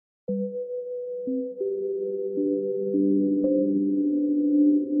I'm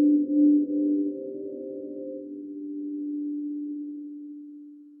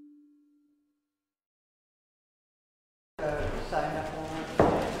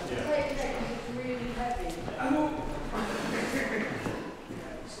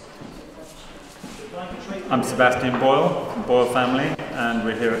Sebastian Boyle, from Boyle family, and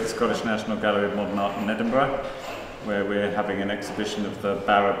we're here at the Scottish National Gallery of Modern Art in Edinburgh, where we're having an exhibition of the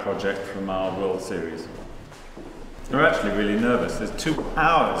Barra project from our World Series. We're actually really nervous. There's 2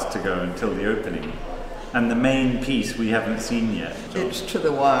 hours to go until the opening, and the main piece we haven't seen yet. It's to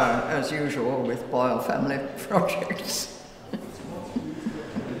the wire, as usual, with Boyle family projects.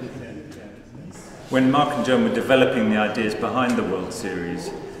 When Mark and Joan were developing the ideas behind the World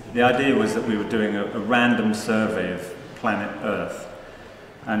Series, the idea was that we were doing a random survey of planet Earth.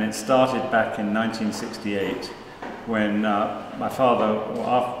 And it started back in 1968 when George and my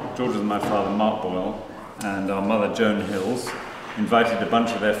father, Mark Boyle, and our mother, Joan Hills, invited a bunch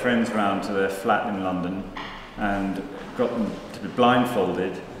of their friends round to their flat in London and got them to be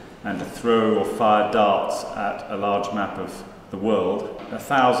blindfolded and to throw or fire darts at a large map of the world.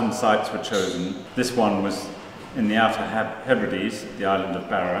 1,000 sites were chosen. This one was in the Outer Hebrides, the island of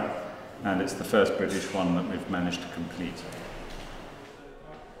Barra, and it's the first British one that we've managed to complete.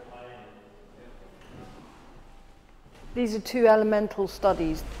 These are 2 elemental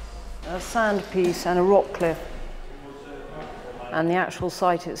studies, a sand piece and a rock cliff. And the actual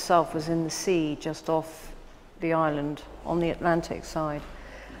site itself was in the sea, just off the island, on the Atlantic side.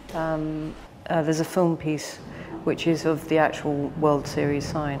 There's a film piece, which is of the actual World Series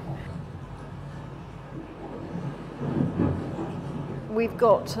site. We've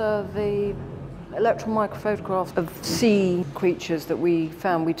got the electron microphotographs of sea creatures that we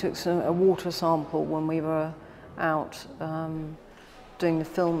found. We took a water sample when we were out doing the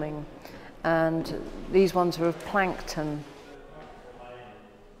filming, and these ones are of plankton.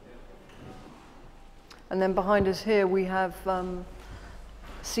 And then behind us here we have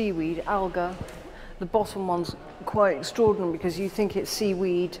seaweed, alga. The bottom one's quite extraordinary because you think it's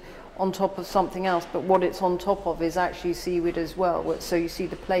seaweed on top of something else, but what it's on top of is actually seaweed as well, so you see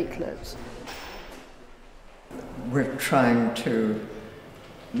the platelets. We're trying to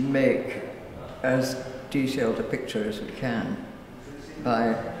make as detailed a picture as we can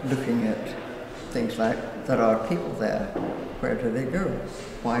by looking at things like, there are people there, where do they go?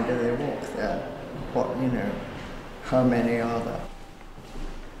 Why do they walk there? What, how many are there?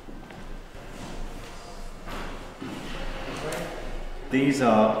 These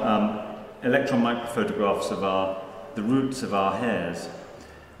are electron microphotographs of the roots of our hairs,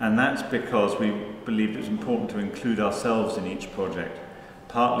 and that's because we believed it was important to include ourselves in each project,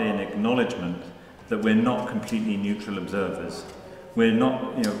 partly an acknowledgement that we're not completely neutral observers. We're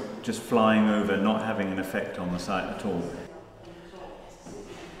not just flying over, not having an effect on the site at all.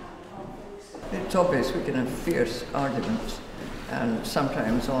 It's obvious we can have fierce arguments, and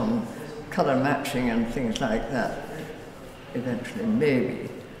sometimes on colour matching and things like that. Eventually, maybe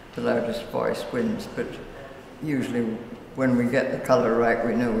the loudest voice wins, but usually when we get the colour right,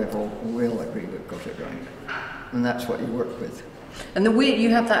 we know we'll agree we've got it right. And that's what you work with. And you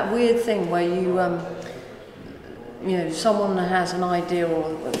have that weird thing where someone has an idea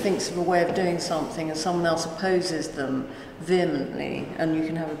or thinks of a way of doing something and someone else opposes them vehemently, and you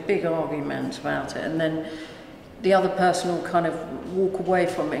can have a big argument about it, and then the other person will kind of walk away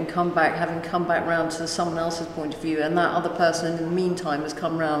from it and having come back round to someone else's point of view, and that other person in the meantime has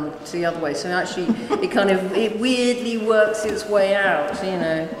come round to the other way. So actually it weirdly works its way out,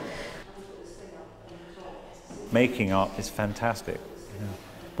 Making art is fantastic.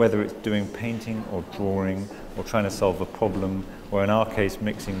 Whether it's doing painting or drawing or trying to solve a problem, or in our case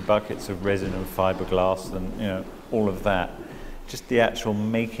mixing buckets of resin and fiberglass and all of that. Just the actual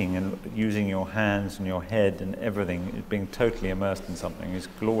making and using your hands and your head and everything, being totally immersed in something is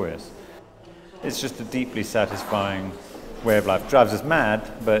glorious. It's just a deeply satisfying way of life. Drives us mad,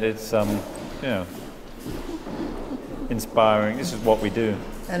 but it's inspiring. This is what we do.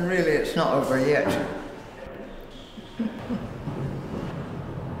 And really it's not over yet.